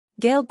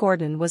Gale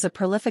Gordon was a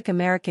prolific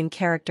American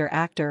character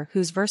actor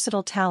whose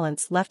versatile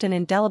talents left an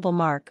indelible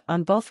mark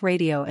on both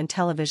radio and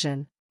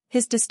television.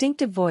 His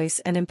distinctive voice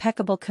and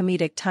impeccable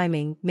comedic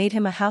timing made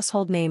him a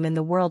household name in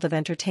the world of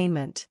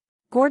entertainment.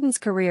 Gordon's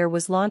career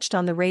was launched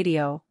on the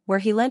radio, where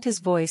he lent his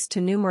voice to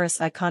numerous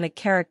iconic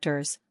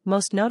characters,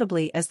 most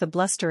notably as the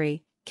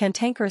blustery,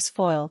 cantankerous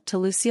foil to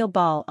Lucille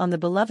Ball on the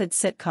beloved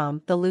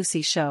sitcom The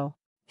Lucy Show.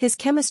 His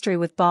chemistry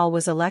with Ball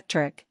was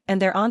electric, and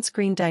their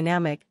on-screen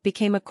dynamic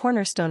became a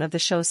cornerstone of the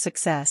show's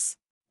success.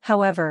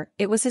 However,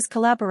 it was his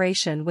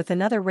collaboration with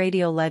another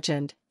radio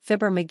legend,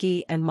 Fibber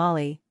McGee and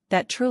Molly,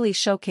 that truly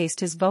showcased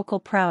his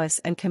vocal prowess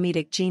and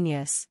comedic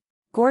genius.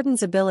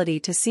 Gordon's ability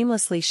to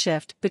seamlessly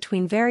shift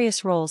between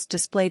various roles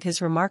displayed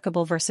his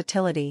remarkable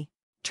versatility.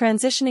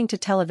 Transitioning to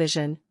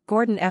television,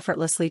 Gordon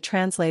effortlessly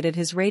translated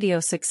his radio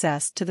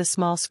success to the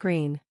small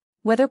screen.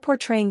 Whether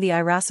portraying the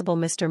irascible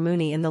Mr.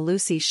 Mooney in The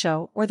Lucy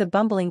Show or the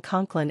bumbling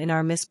Conklin in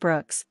Our Miss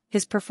Brooks,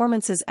 his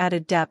performances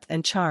added depth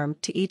and charm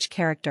to each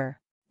character.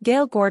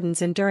 Gale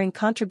Gordon's enduring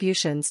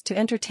contributions to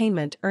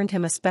entertainment earned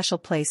him a special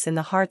place in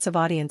the hearts of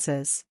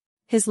audiences.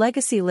 His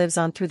legacy lives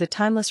on through the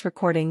timeless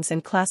recordings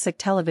and classic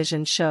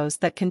television shows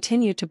that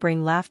continue to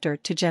bring laughter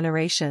to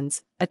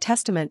generations, a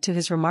testament to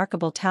his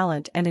remarkable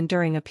talent and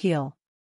enduring appeal.